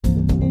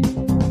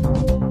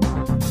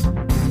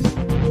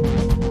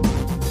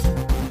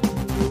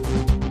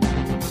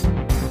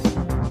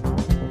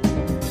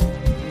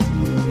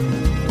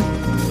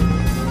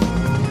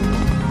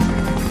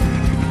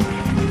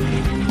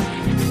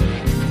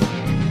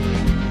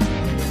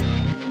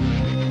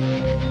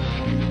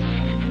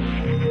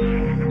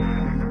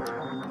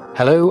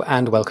Hello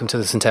and welcome to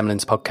the St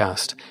Emlyn's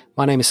podcast.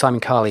 My name is Simon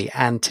Carley,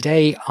 and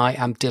today I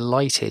am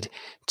delighted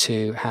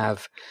to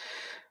have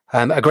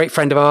a great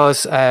friend of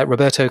ours,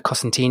 Roberto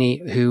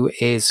Cosentini, who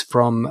is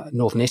from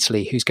Northern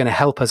Italy, who's going to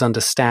help us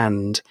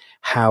understand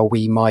how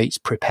we might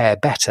prepare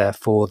better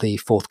for the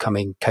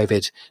forthcoming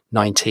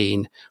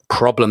COVID-19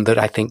 problem that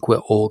I think we're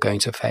all going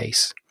to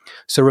face.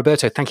 So,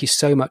 Roberto, thank you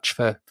so much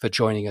for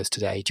joining us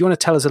today. Do you want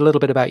to tell us a little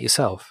bit about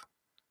yourself?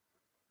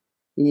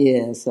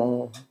 Yes,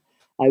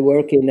 I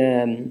work in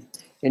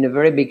a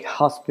very big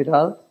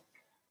hospital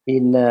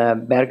in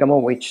Bergamo,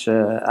 which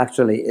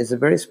actually is a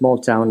very small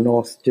town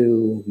north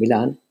to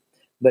Milan,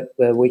 but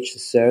which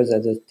serves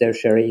as a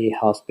tertiary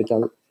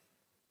hospital,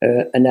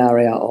 an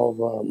area of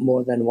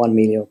more than 1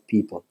 million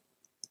people.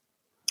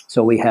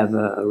 So we have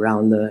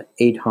around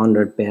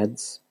 800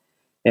 beds,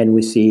 and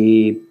we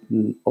see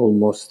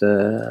almost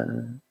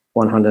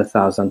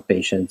 100,000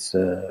 patients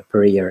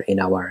per year in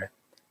our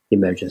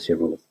emergency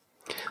room.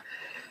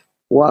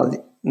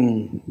 Well,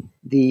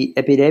 the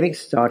epidemic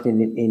started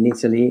in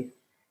Italy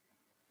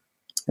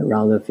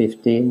around the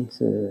 15th,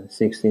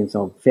 16th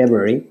of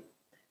February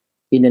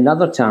in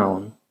another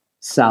town,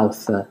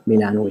 south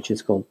Milan, which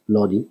is called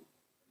Lodi,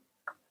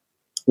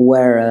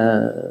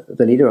 where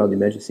the leader of the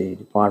emergency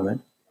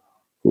department,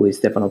 who is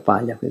Stefano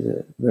Paglia, who is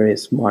a very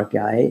smart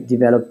guy,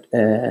 developed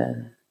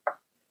a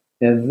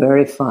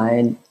very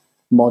fine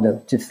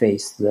model to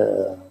face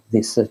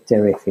this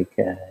terrific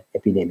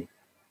epidemic.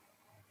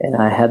 And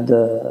I had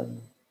the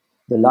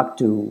luck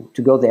to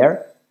go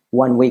there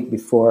 1 week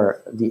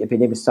before the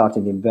epidemic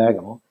started in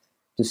Bergamo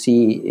to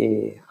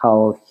see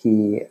how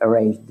he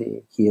arranged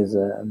his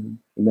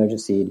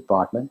emergency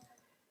department,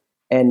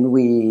 and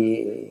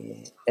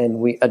we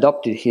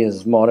adopted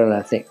his model.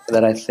 I think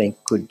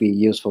could be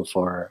useful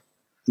for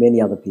many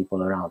other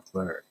people around the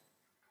world.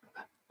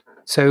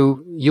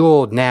 So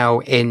you're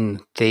now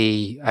in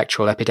the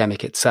actual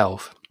epidemic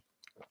itself,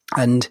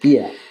 and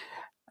yeah.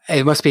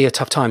 It must be a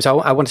tough time. So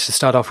I wanted to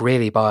start off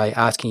really by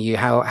asking you,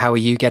 how are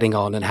you getting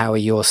on, and how are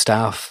your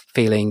staff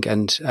feeling,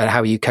 and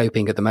how are you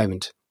coping at the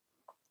moment?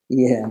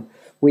 Yeah,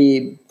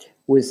 we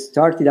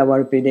started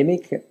our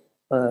epidemic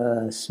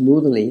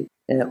smoothly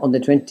on the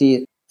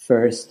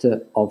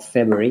 21st of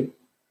February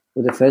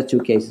with the first 2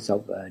 cases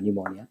of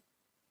pneumonia.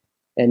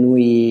 And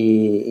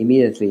we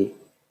immediately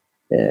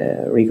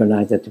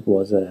recognized that it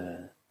was a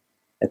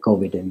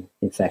COVID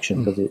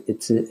infection, because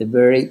it's a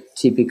very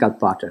typical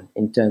pattern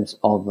in terms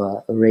of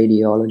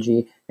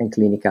radiology and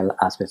clinical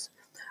aspects.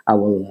 I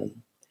will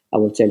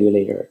tell you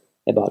later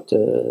about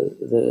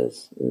the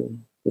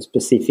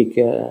specific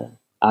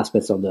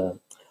aspects of the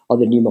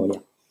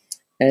pneumonia.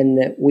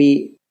 And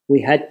we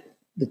had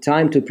the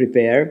time to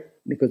prepare,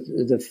 because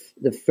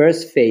the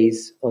first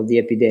phase of the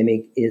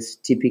epidemic is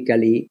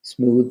typically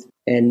smooth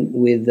and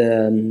with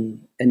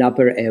an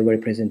upper airway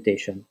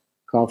presentation,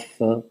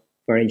 cough,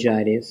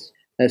 pharyngitis.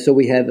 So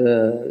we have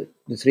the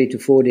 3 to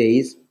 4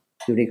 days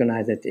to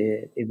recognize that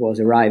it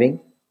was arriving,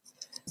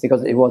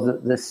 because it was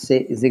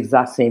the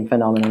exact same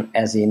phenomenon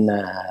as in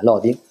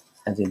Lodi,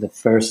 as in the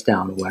first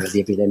town where the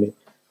epidemic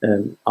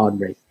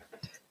outbreak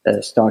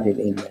started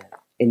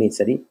in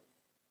Italy.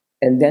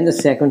 And then the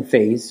second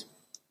phase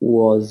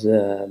was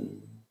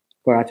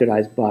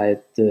characterized by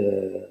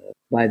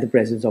the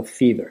presence of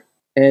fever.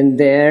 And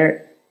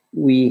there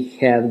we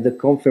have the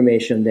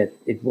confirmation that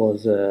it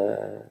was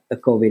a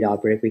COVID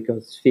outbreak,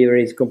 because fever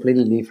is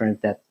completely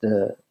different than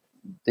the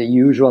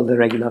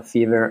regular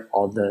fever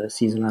or the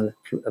seasonal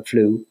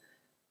flu,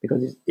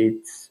 because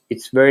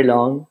it's very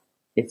long,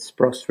 it's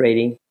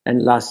prostrating,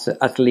 and lasts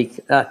at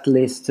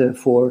least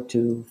 4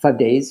 to 5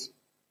 days,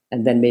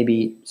 and then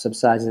maybe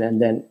subsides, and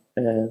then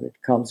it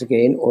comes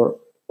again, or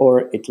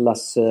it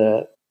lasts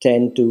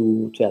 10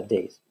 to 12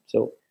 days.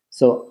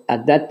 So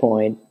at that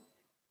point,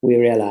 we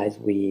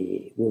realized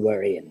we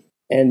were in.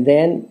 And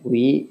then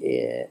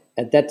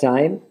at that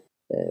time,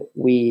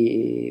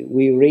 we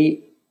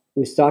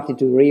started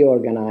to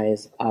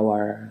reorganize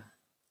our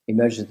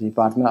emergency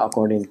department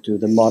according to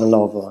the model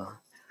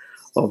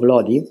of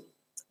Lodi,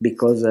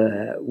 because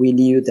we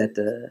knew that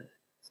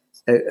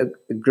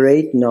a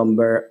great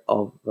number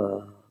of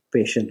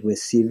patients with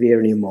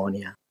severe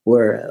pneumonia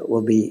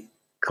will be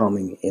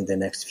coming in the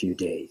next few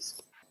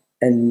days,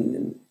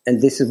 and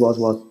this was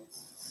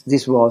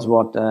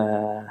what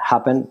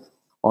happened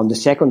on the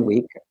second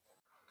week.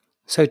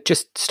 So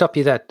just stop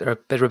you there a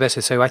bit,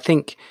 Roberto. So I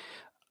think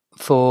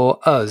for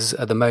us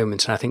at the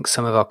moment, and I think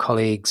some of our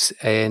colleagues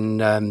in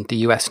the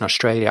US and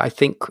Australia, I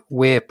think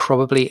we're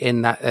probably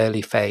in that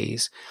early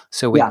phase.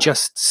 So we're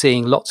just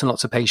seeing lots and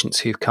lots of patients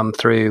who've come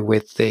through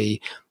with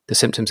the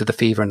symptoms of the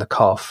fever and the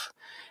cough.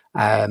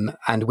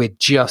 And we're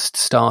just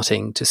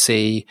starting to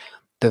see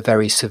the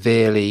very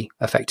severely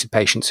affected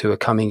patients who are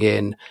coming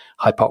in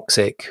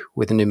hypoxic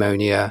with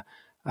pneumonia,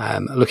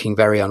 looking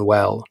very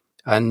unwell.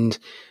 And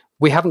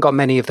we haven't got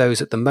many of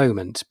those at the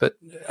moment, but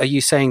are you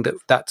saying that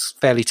that's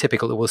fairly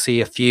typical, that we'll see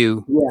a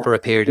few for a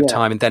period of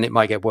time and then it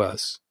might get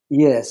worse?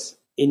 Yes.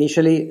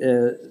 Initially,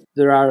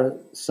 there are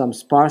some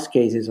sparse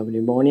cases of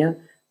pneumonia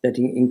that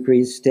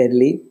increase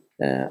steadily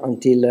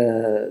until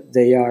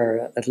they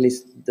are at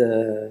least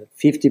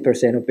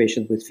 50% of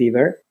patients with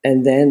fever.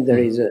 And then there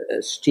is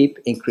a steep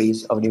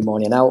increase of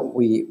pneumonia. Now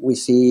we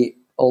see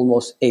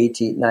almost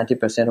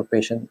 90% of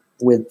patients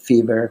with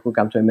fever who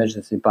come to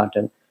emergency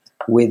department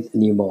with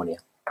pneumonia,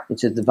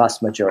 which is the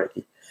vast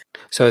majority.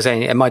 So I was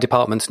saying, my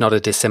department's not a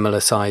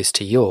dissimilar size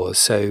to yours.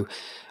 So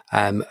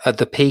at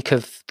the peak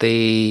of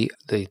the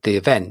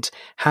event,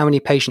 how many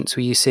patients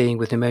were you seeing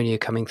with pneumonia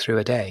coming through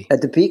a day?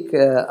 At the peak,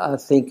 I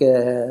think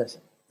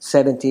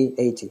 70,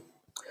 80.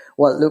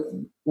 Well, look,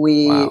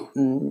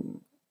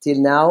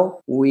 till now,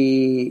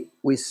 we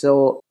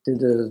saw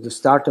the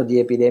start of the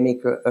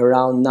epidemic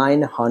around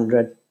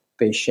 900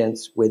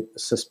 patients with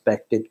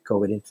suspected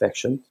COVID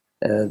infection.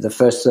 The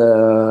first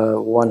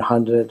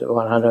 100,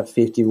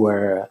 150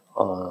 were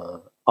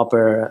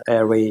upper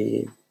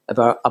airway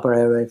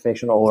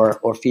infection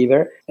or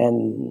fever,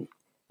 and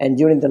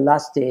during the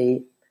last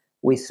day,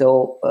 we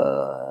saw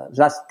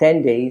last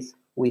 10 days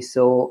we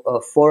saw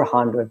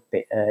 400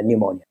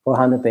 pneumonia,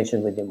 400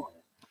 patients with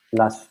pneumonia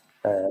last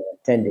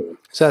 10 days.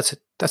 So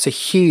that's a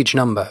huge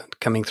number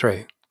coming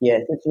through.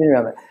 Yes, it's a huge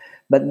number,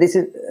 but this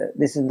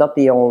is not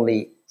the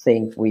only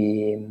thing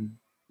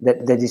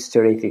that is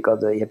terrific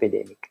of the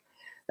epidemic.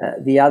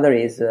 The other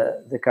is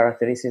the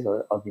characteristics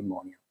of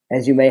pneumonia.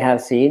 As you may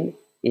have seen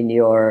in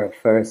your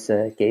first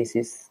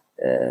cases,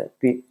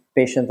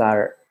 patients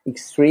are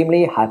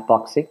extremely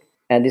hypoxic,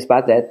 and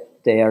despite that,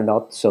 they are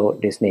not so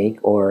dyspneic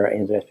or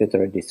in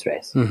respiratory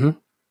distress. Mm-hmm.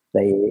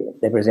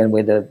 They present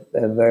with a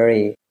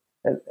very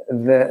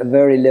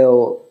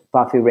low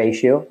puffy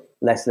ratio,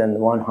 less than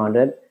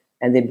 100,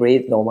 and they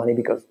breathe normally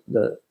because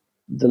the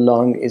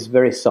lung is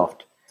very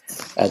soft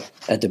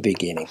at the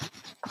beginning.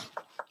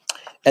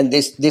 And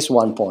this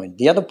one point.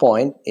 The other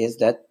point is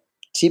that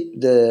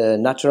the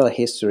natural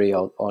history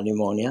of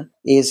pneumonia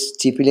is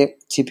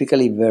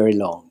typically very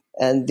long.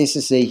 And this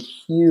is a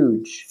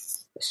huge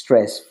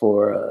stress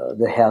for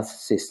the health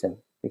system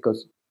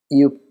because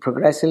you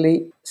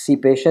progressively see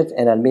patients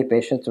and admit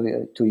patients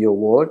to your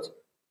ward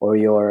or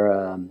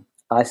your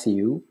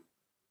ICU.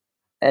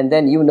 And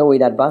then you know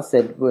in advance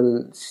that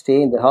will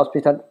stay in the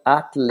hospital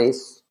at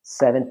least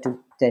 7 to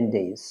 10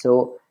 days.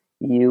 So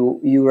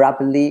you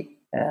rapidly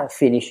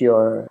finish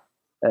your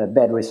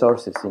bed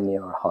resources in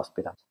your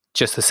hospital.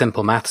 Just the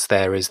simple maths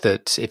there is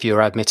that if you're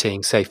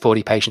admitting, say,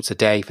 40 patients a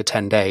day for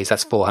 10 days,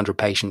 that's 400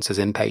 patients as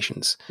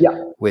inpatients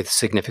with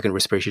significant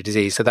respiratory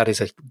disease. So that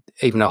is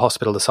even a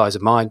hospital the size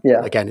of mine.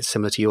 Yeah. Again, it's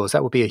similar to yours.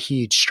 That would be a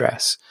huge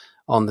stress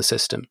on the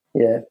system.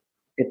 Yeah,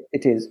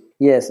 it is.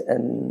 Yes,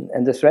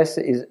 and the stress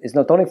is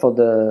not only for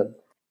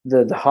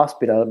the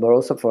hospital, but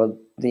also for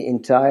the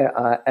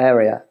entire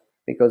area,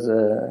 because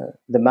the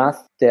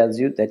math tells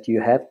you that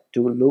you have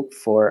to look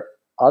for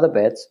other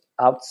beds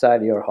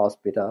outside your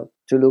hospital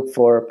to look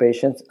for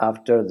patients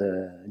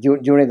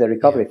during the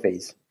recovery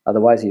phase.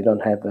 Otherwise, you don't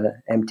have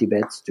empty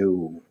beds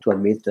to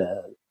admit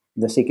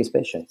the sickest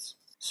patients.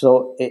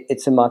 So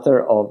it's a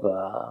matter of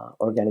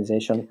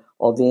organization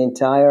of the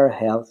entire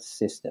health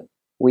system.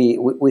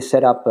 We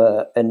set up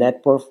a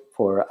network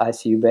for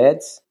ICU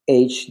beds,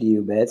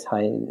 HDU beds,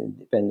 high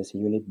dependency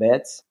unit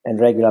beds, and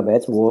regular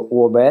beds,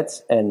 ward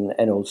beds, and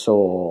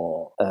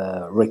also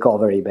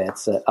recovery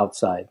beds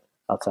outside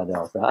the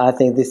hospital. I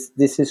think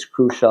this is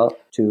crucial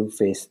to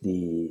face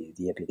the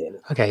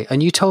epidemic. Okay,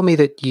 and you told me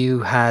that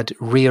you had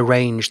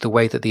rearranged the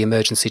way that the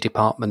emergency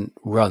department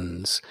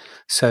runs.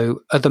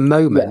 So at the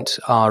moment,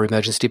 our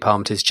emergency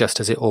department is just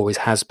as it always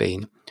has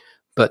been.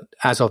 But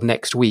as of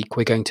next week,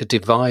 we're going to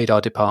divide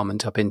our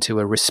department up into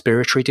a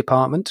respiratory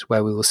department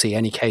where we will see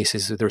any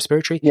cases with the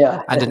respiratory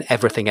and an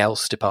everything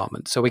else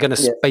department. So we're going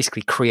to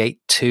basically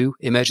create two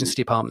emergency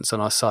departments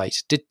on our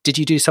site. Did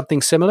you do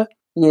something similar?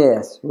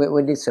 Yes,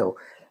 we did so.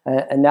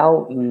 And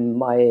now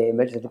my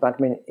emergency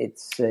department,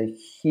 it's a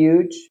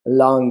huge,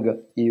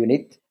 long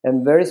unit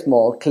and very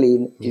small,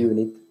 clean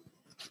unit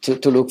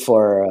to look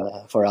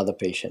for other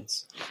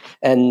patients.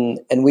 And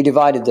we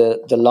divided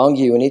the long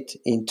unit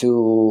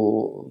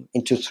into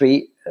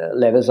three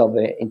levels of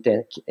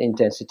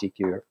intensity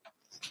cure: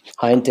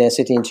 high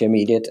intensity,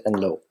 intermediate, and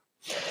low.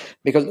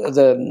 Because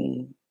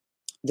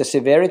the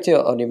severity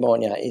of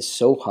pneumonia is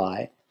so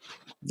high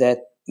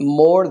that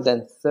more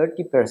than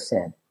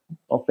 30%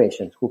 of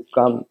patients who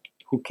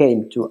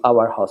came to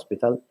our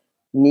hospital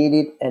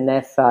needed an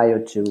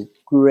FiO2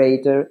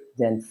 greater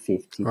than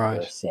 50%.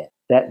 Right.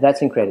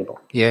 That's incredible.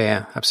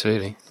 Yeah,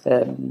 absolutely.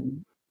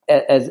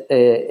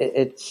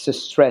 It's a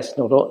stress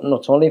not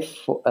only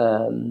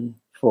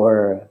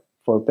for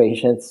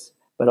patients,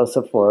 but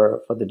also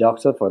for the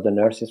doctor, for the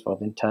nurses, for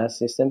the entire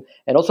system,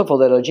 and also for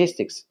the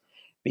logistics,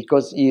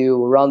 because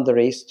you run the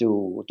risk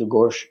to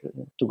go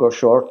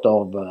short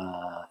of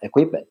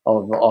equipment,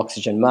 of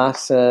oxygen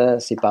masks,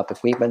 CPAP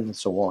equipment, and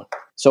so on.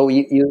 So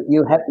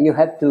you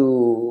have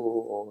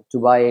to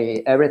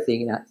buy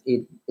everything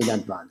in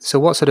advance. So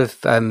what sort of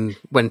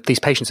when these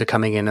patients are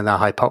coming in and they're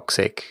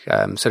hypoxic,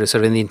 sort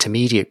of in the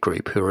intermediate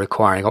group who are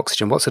requiring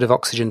oxygen, what sort of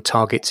oxygen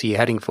targets are you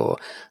heading for?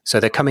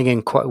 So they're coming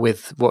in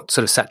with what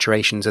sort of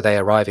saturations are they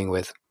arriving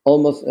with?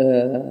 Almost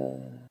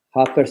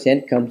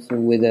 0.5% comes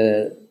with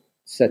a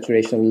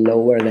saturation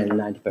lower than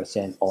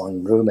 90%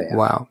 on room air.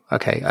 Wow.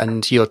 Okay.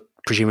 And you're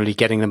presumably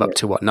getting them up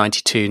to what,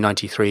 92,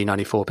 93,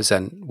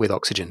 94% with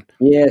oxygen?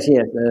 Yes.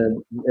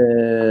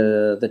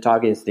 The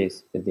target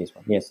is this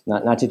one. Yes,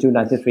 92,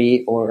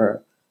 93,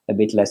 or a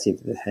bit less if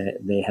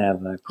they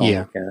have a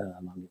chronic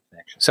lung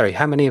infection. Sorry,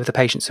 how many of the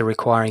patients are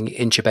requiring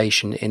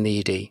intubation in the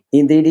ED?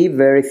 In the ED,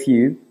 very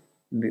few,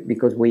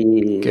 because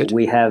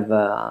we have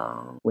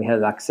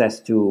access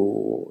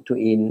to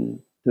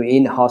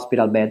in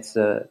hospital beds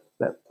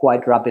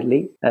quite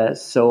rapidly.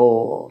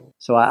 So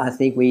I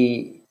think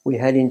we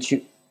had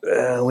to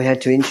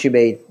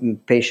intubate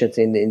patients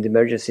in the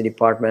emergency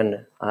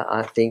department.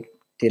 I think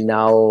till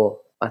now,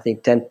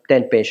 10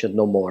 patients,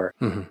 no more.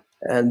 Mm-hmm.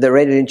 And the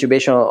rate of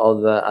intubation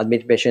of the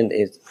admitted patient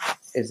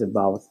is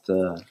about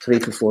 3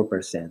 to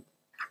 4%.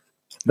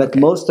 But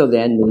most of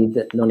them need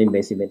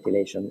non-invasive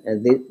ventilation,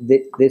 and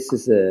this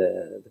is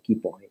the key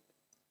point,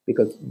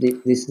 because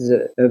this is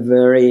a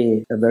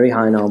very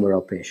high number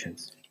of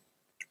patients,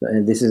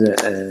 and this is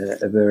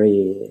a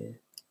very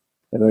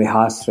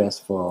high stress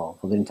for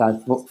the entire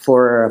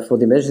for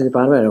the emergency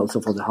department and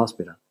also for the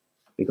hospital,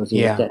 because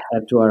you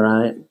have to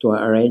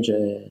arrange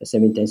a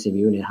semi-intensive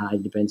unit, high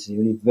dependency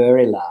unit,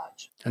 very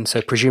large. And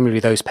so presumably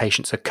those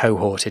patients are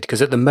cohorted,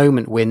 because at the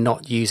moment we're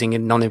not using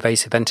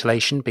non-invasive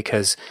ventilation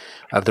because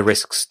of the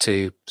risks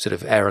to sort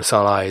of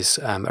aerosolize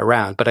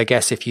around. But I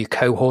guess if you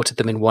cohorted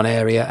them in one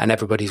area and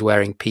everybody's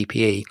wearing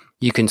PPE,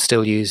 you can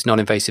still use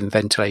non-invasive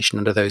ventilation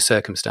under those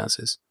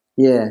circumstances.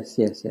 Yes.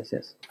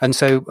 And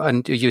so,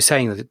 and you're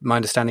saying that my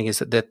understanding is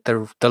that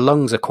the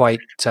lungs are quite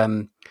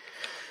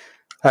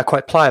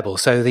pliable,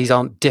 so these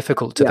aren't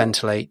difficult to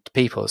ventilate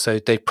people. So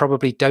they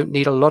probably don't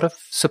need a lot of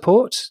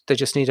support. They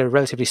just need a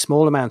relatively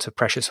small amount of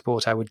pressure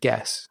support, I would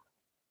guess.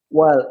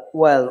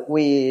 Well,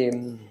 we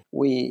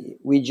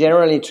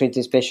generally treat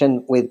this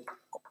patient with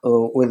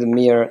a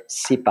mere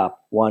CPAP,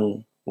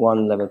 one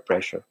level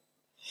pressure.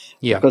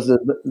 Yeah. Because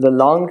the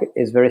lung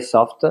is very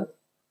soft.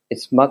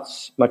 It's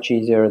much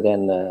easier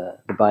than the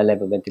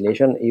bi-level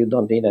ventilation. You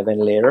don't need a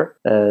ventilator.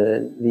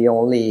 The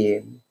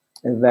only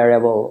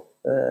variable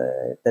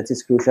that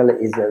is crucial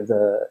is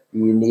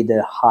you need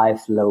a high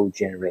flow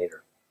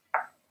generator.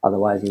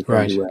 Otherwise, you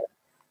can do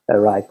a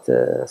right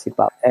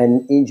CPAP.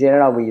 And in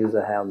general, we use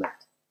a helmet,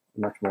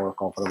 much more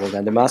comfortable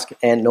than the mask,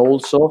 and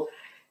also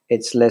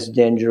it's less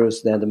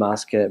dangerous than the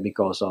mask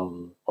because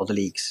of the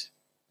leaks.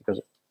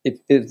 Because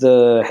if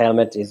the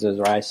helmet is the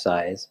right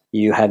size,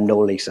 you have no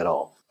leaks at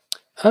all.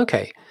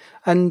 Okay.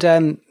 And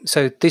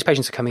so these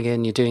patients are coming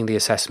in, you're doing the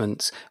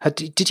assessments.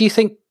 Did you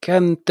think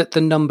that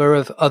the number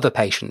of other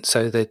patients,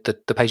 so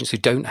the patients who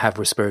don't have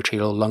respiratory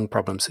or lung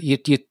problems,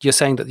 you're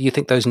saying that you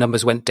think those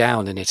numbers went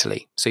down in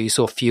Italy, so you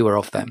saw fewer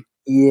of them?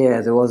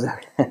 Yeah, there was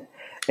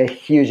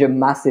a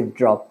massive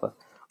drop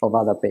of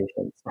other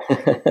patients.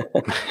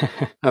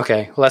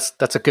 Okay, well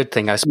that's a good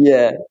thing, I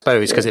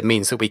suppose, because it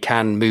means that we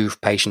can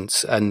move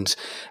patients and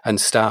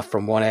staff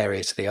from one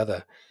area to the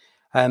other.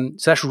 So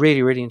that's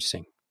really, really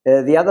interesting.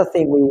 The other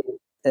thing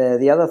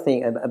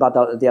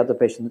about the other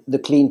patient, the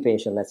clean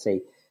patient, let's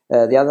say,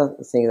 the other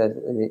thing that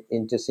is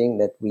interesting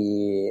that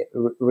we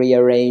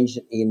rearranged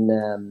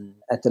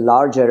at a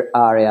larger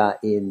area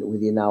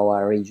within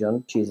our region,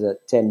 which is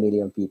 10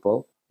 million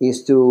people,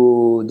 is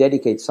to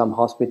dedicate some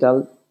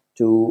hospital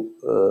to,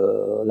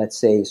 let's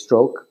say,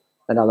 stroke,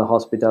 another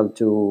hospital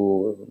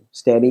to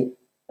STEMI,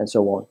 and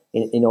so on,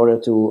 in order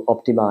to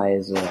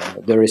optimize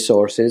the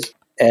resources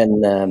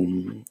and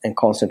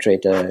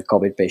concentrate a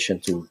COVID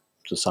patient to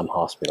some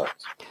hospitals.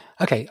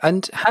 Okay,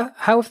 and how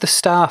have the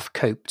staff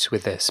coped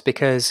with this?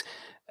 Because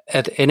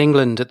in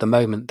England at the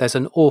moment, there's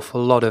an awful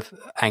lot of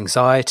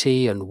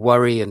anxiety and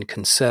worry and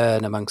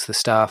concern amongst the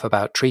staff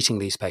about treating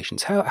these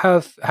patients.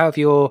 How have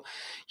your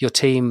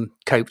team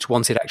coped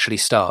once it actually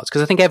starts?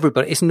 Because I think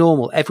it's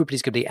normal.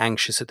 Everybody's going to be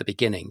anxious at the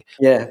beginning.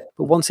 Yeah.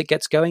 But once it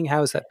gets going, how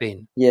has that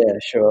been? Yeah,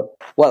 sure.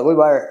 Well,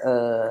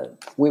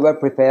 we were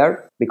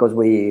prepared because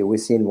we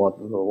seen what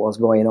was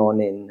going on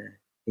in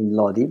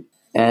Lodi,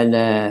 and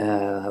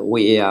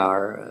we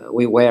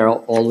wear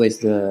always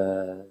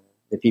the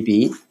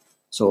PPE.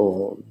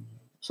 So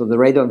the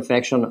rate of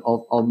infection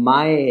of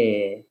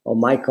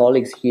my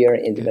colleagues here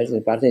in the emergency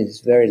department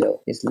is very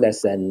low. It's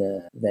less than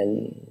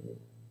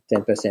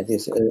 10%.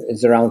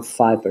 It's around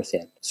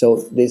 5%. So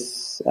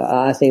this,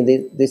 I think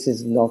this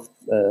is not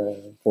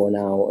for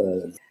now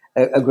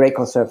a great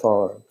concern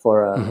for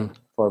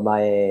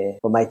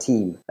my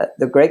team.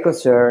 The great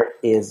concern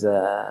is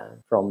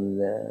from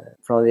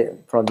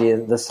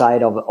the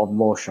side of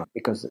motion,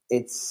 because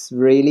it's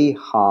really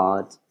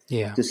hard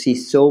to see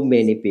so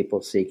many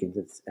people sick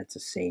at the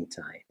same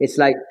time. It's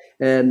like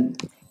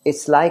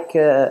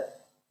a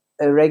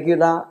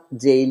regular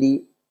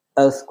daily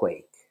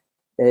earthquake.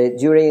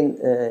 During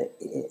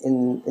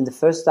in the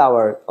first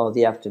hour of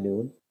the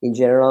afternoon, in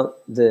general,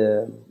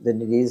 the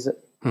disease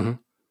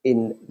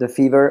in the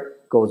fever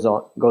goes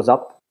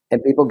up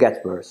and people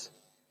get worse.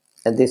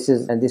 And this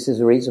is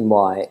the reason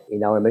why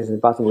in our emergency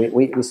department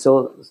we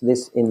saw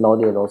this in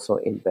Lodi and also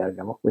in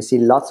Bergamo. We see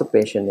lots of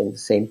patients in the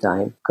same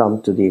time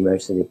come to the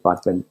emergency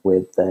department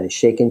with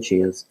shaken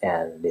chills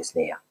and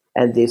dyspnea,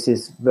 and this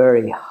is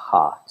very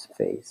hard to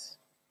face.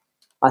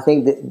 I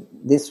think that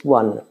this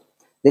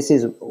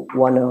is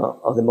one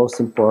of the most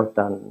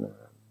important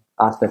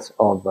aspects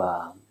of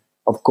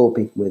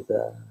coping with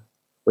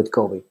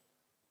COVID.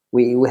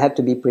 We have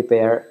to be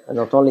prepared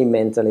not only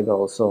mentally but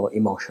also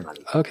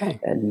emotionally. Okay.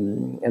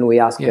 And we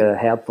ask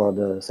help for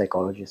the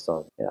psychologists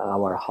of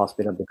our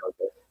hospital, because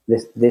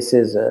this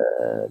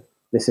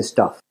is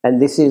tough,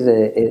 and this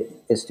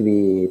is to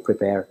be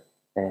prepared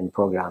and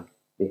programmed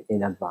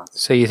in advance.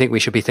 So you think we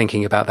should be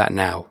thinking about that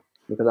now?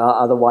 Because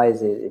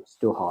otherwise it's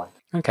too hard.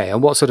 Okay,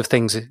 and what sort of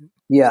things?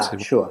 Yeah,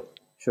 sure.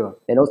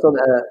 And also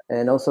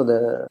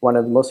the one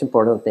of the most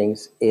important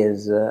things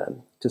is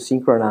to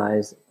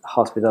synchronize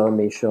hospital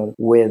admission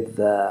with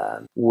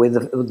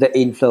the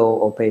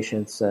inflow of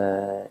patients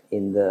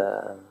in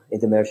the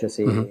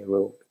emergency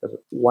room. Because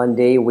one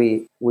day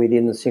we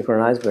didn't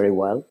synchronize very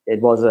well.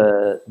 It was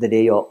the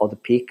day of the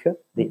peak,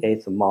 the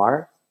 8th of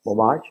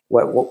March,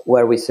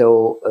 where we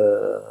saw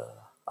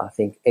I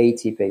think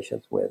 80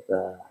 patients with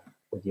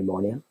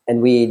pneumonia,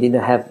 and we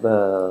didn't have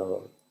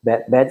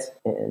beds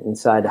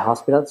inside the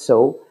hospital,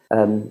 so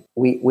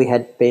we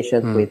had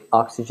patients with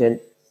oxygen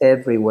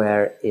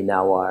everywhere in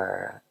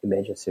our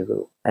emergency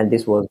room, and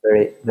this was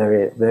very,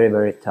 very, very,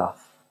 very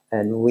tough.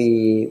 And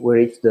we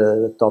reached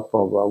the top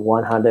of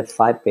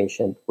 105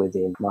 patients with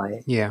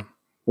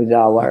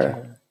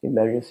our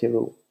emergency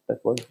room.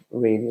 That was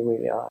really,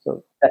 really hard.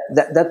 So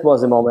that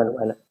was the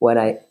moment when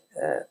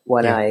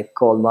I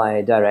called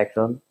my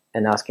director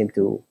and asked him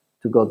to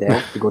go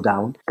there, to go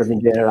down, because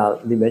in general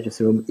the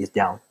emergency room is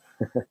down.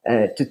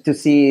 To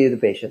see the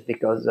patient,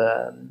 because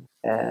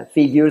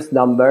figures,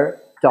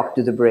 number talk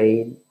to the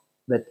brain,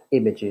 but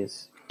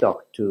images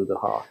talk to the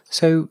heart.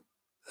 So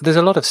there's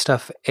a lot of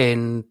stuff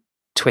in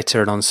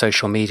Twitter and on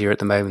social media at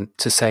the moment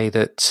to say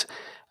that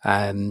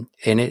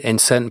in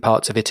certain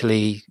parts of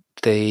Italy,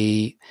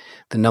 the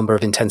number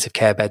of intensive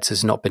care beds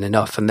has not been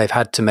enough, and they've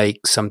had to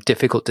make some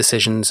difficult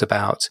decisions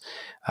about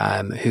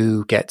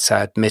who gets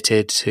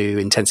admitted to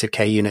intensive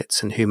care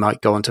units and who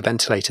might go onto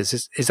ventilators.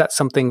 Is that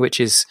something which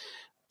is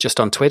just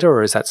on Twitter,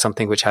 or is that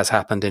something which has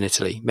happened in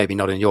Italy? Maybe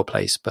not in your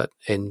place, but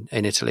in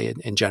Italy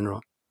in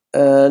general?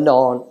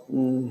 No.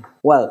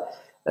 Well,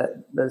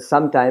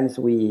 sometimes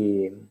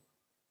we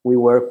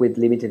work with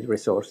limited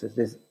resources.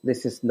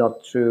 This is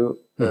not true.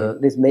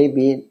 This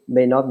may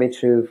not be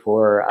true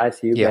for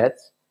ICU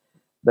beds,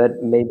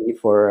 but maybe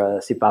for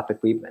CPAP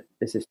equipment.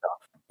 This is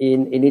tough.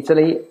 In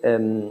Italy,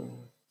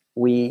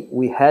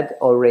 we had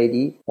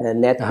already a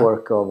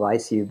network of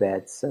ICU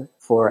beds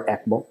for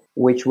ECMO,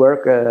 which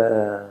work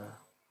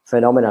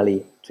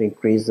phenomenally to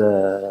increase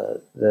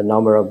the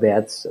number of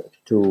beds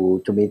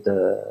to meet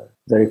the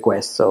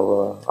requests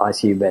of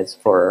ICU beds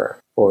for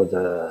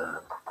the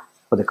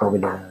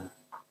COVID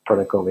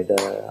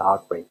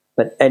outbreak.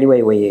 But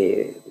anyway,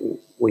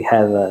 we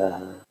have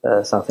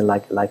something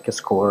like a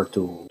score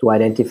to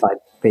identify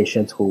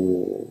patients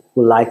who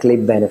likely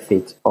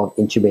benefit of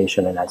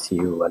intubation and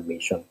ICU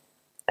admission,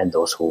 and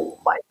those who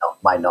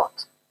might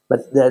not.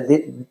 But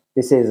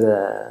this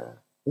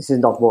is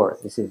not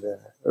work. This is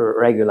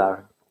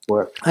regular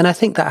work. And I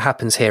think that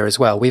happens here as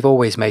well. We've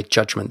always made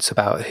judgments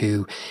about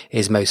who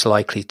is most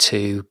likely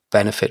to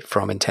benefit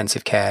from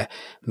intensive care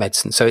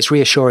medicine. So it's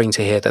reassuring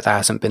to hear that there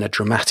hasn't been a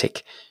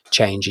dramatic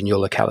change in your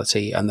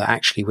locality, and that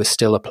actually we're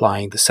still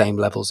applying the same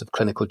levels of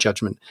clinical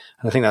judgment.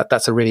 And I think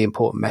that's a really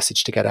important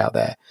message to get out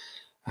there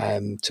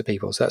to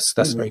people. So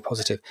that's very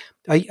positive.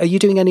 Are you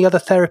doing any other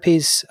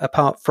therapies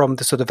apart from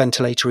the sort of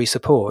ventilatory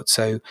support?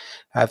 So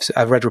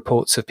I've read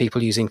reports of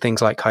people using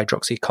things like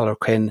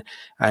hydroxychloroquine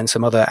and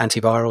some other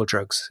antiviral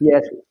drugs.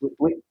 Yes,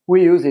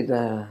 we use it.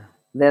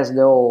 There's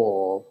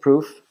no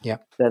proof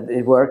that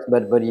it works,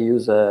 but you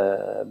use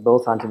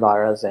both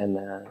antivirals and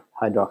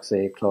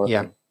hydroxychloroquine.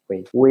 Yeah.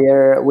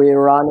 We're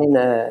running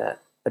a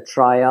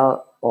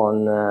trial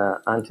on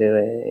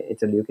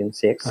anti-interleukin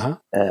 6,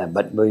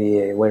 but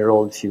we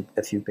enrolled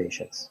a few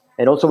patients,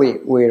 and also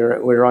we're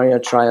running a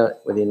trial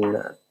within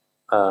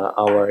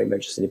our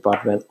emergency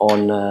department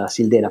on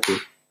sildenafil.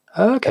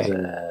 Okay.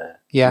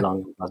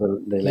 Long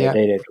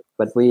dilator.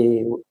 But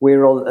we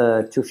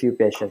enrolled too few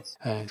patients,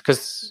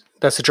 because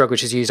that's a drug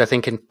which is used, I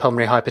think, in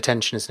pulmonary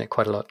hypertension, isn't it?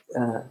 Quite a lot.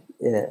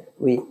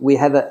 We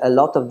have a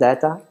lot of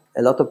data,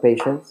 a lot of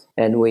patients,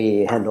 and we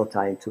had no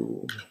time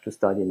to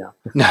study now.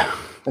 No,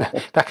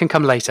 that can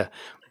come later.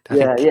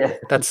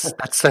 That's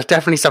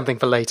definitely something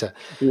for later.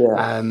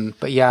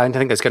 But I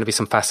think there's going to be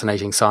some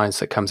fascinating science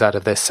that comes out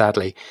of this,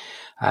 sadly.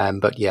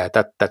 But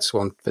that's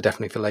one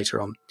definitely for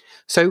later on.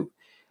 So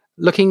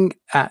looking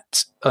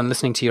at and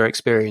listening to your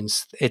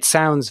experience, it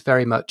sounds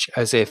very much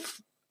as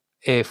if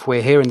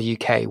we're here in the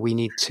UK, we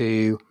need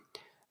to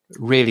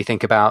really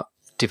think about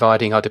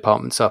dividing our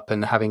departments up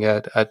and having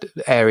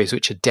areas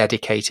which are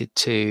dedicated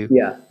to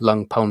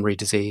lung pulmonary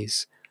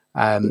disease.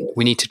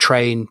 We need to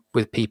train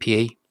with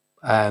PPE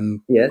a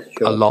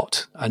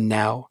lot and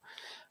now.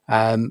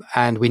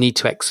 and we need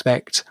to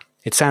expect.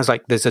 It sounds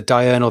like there's a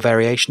diurnal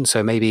variation,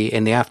 so maybe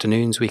in the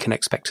afternoons we can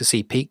expect to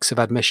see peaks of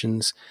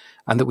admissions,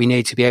 and that we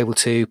need to be able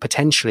to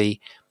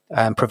potentially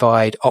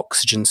provide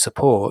oxygen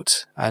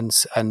support and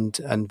some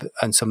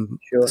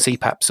Sure.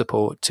 CPAP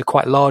support to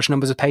quite large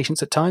numbers of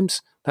patients at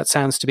times. That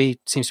seems to be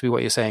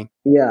what you're saying.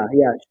 Yeah,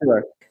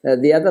 sure.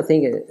 The other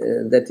thing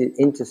that is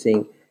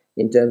interesting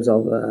in terms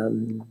of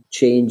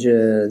change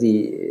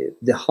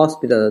the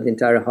hospital, the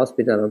entire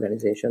hospital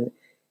organization,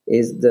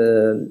 is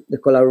the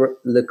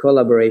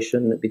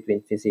collaboration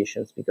between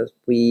physicians, because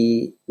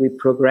we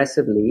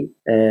progressively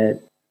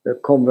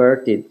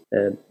converted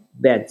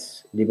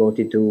beds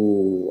devoted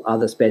to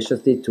other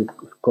specialties to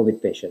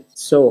COVID patients.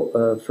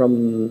 So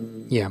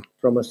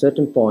from a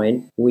certain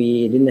point,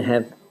 we didn't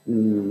have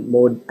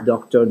more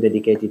doctor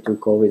dedicated to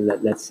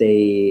COVID, let's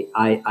say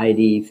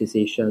ID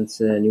physicians,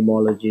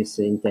 pneumologists,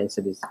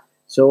 intensivists.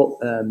 So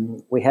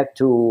we had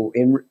to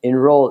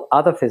enroll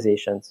other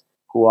physicians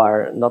who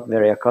are not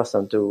very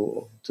accustomed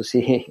to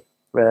see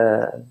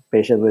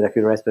patients with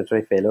acute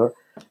respiratory failure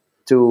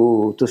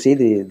to see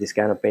this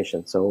kind of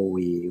patients. So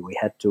we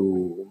had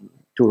to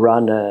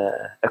run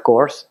a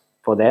course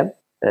for them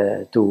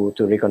to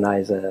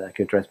recognize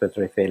acute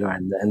respiratory failure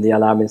and the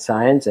alarming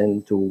signs,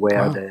 and to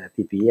wear the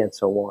PPE and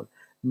so on.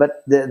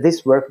 But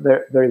this worked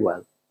very, very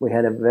well. We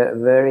had a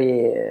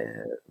very,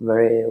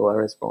 very well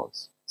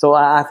response. So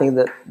I think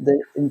that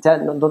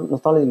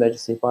not only the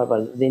emergency part,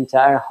 but the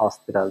entire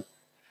hospital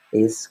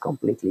is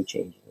completely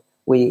changing.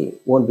 We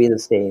won't be the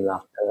same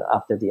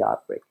after the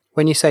outbreak.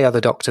 When you say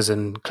other doctors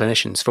and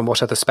clinicians, from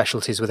what other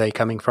specialties were they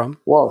coming from?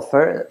 Well,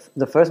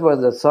 the first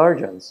was the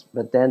surgeons,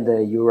 but then the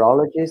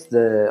urologists,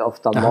 the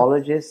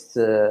ophthalmologists,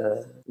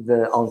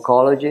 the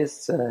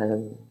oncologists,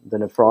 and the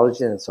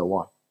nephrologists, and so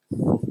on.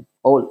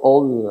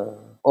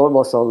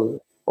 Almost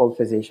all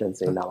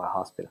physicians in our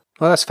hospital.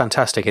 Well, that's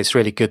fantastic. It's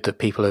really good that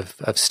people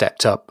have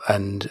stepped up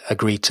and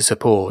agreed to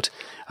support.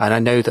 And I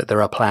know that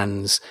there are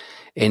plans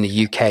in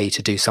the UK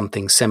to do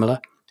something similar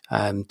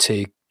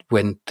to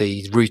when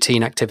the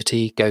routine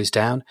activity goes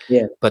down.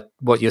 Yeah. But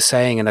what you're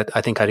saying, and I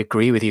think I'd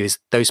agree with you, is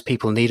those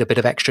people need a bit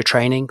of extra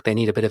training. They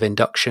need a bit of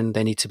induction.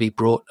 They need to be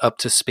brought up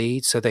to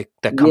speed so they're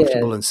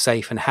comfortable and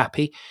safe and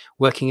happy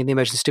working in the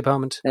emergency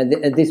department. And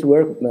this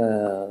work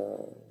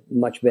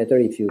much better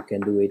if you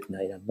can do it in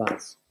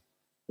advance.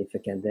 If you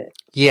can.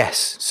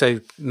 Yes. So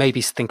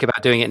maybe think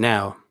about doing it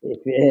now.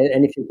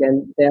 If you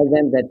can tell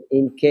them that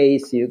in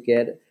case you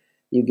get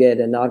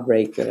an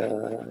outbreak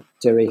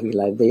terrific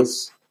like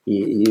this,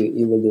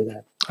 you will do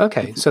that.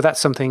 Okay, so that's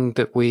something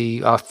that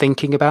we are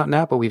thinking about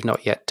now, but we've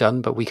not yet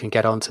done, but we can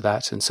get onto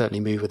that and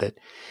certainly move with it.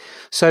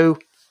 So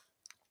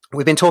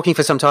we've been talking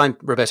for some time,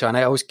 Roberto, and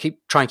I always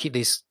try and keep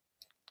these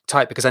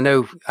tight because I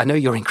know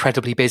you're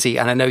incredibly busy,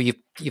 and I know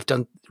you've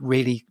done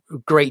really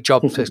great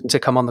job to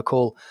come on the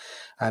call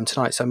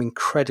tonight. So I'm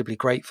incredibly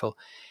grateful.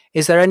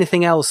 Is there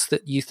anything else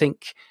that you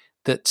think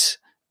that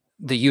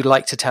you'd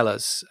like to tell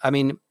us? I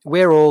mean,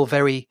 we're all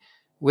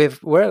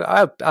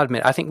I'll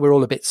admit, I think we're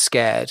all a bit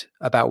scared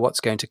about what's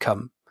going to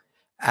come.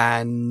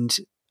 And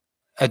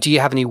do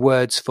you have any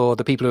words for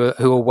the people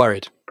who are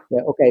worried?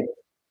 Yeah, okay.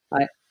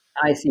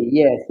 I see.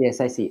 Yes,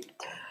 I see.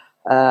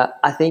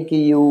 I think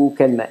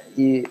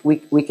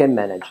we can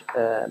manage.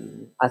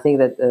 I think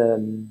that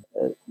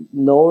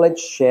knowledge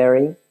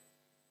sharing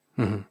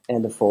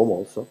and the foam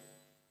also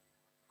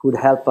could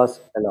help us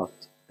a lot,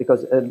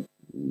 because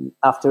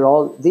after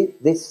all,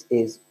 this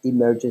is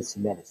emergency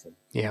medicine.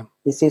 Yeah,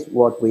 this is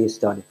what we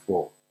studied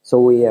for. So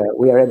we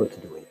are able to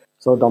do it.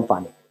 So don't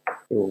panic.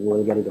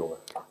 We'll get it over.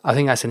 I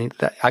think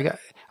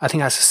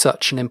that's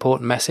such an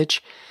important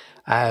message,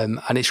 and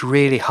it's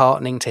really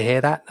heartening to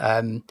hear that.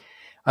 I'm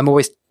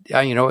always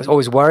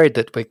worried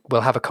that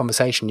we'll have a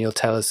conversation. You'll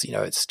tell us,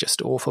 it's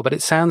just awful, but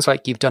it sounds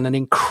like you've done an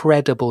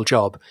incredible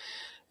job.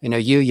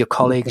 Your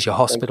colleagues, your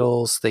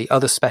hospitals, the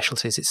other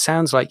specialties. It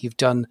sounds like you've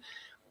done,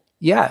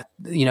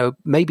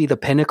 maybe the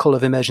pinnacle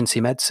of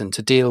emergency medicine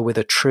to deal with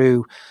a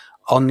true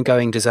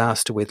ongoing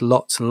disaster with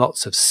lots and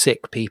lots of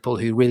sick people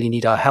who really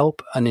need our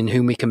help and in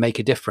whom we can make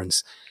a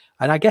difference.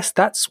 And I guess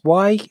that's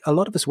why a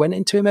lot of us went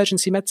into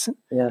emergency medicine.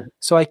 Yeah.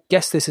 So I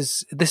guess this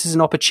is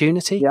an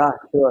opportunity. Yeah,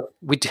 sure.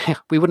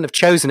 We wouldn't have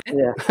chosen it.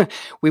 Yeah.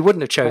 We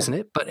wouldn't have chosen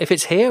it. But if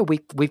it's here,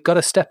 we've got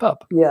to step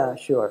up. Yeah,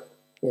 sure.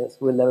 Yes,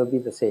 we'll never be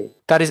the same.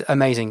 That is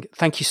amazing.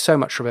 Thank you so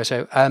much,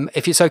 Roberto.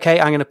 If it's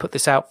okay, I'm going to put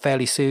this out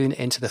fairly soon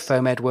into the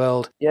FOAMed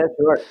world. Yeah,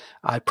 sure.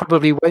 I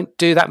probably won't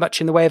do that much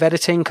in the way of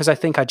editing because I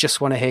think I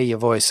just want to hear your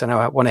voice and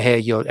I want to hear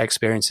your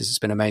experiences. It's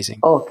been amazing.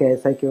 Okay,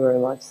 thank you very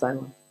much,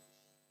 Simon.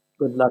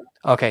 Good luck.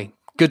 Okay,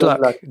 good luck.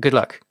 Good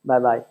luck.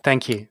 Bye-bye.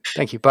 Thank you.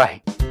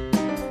 Bye.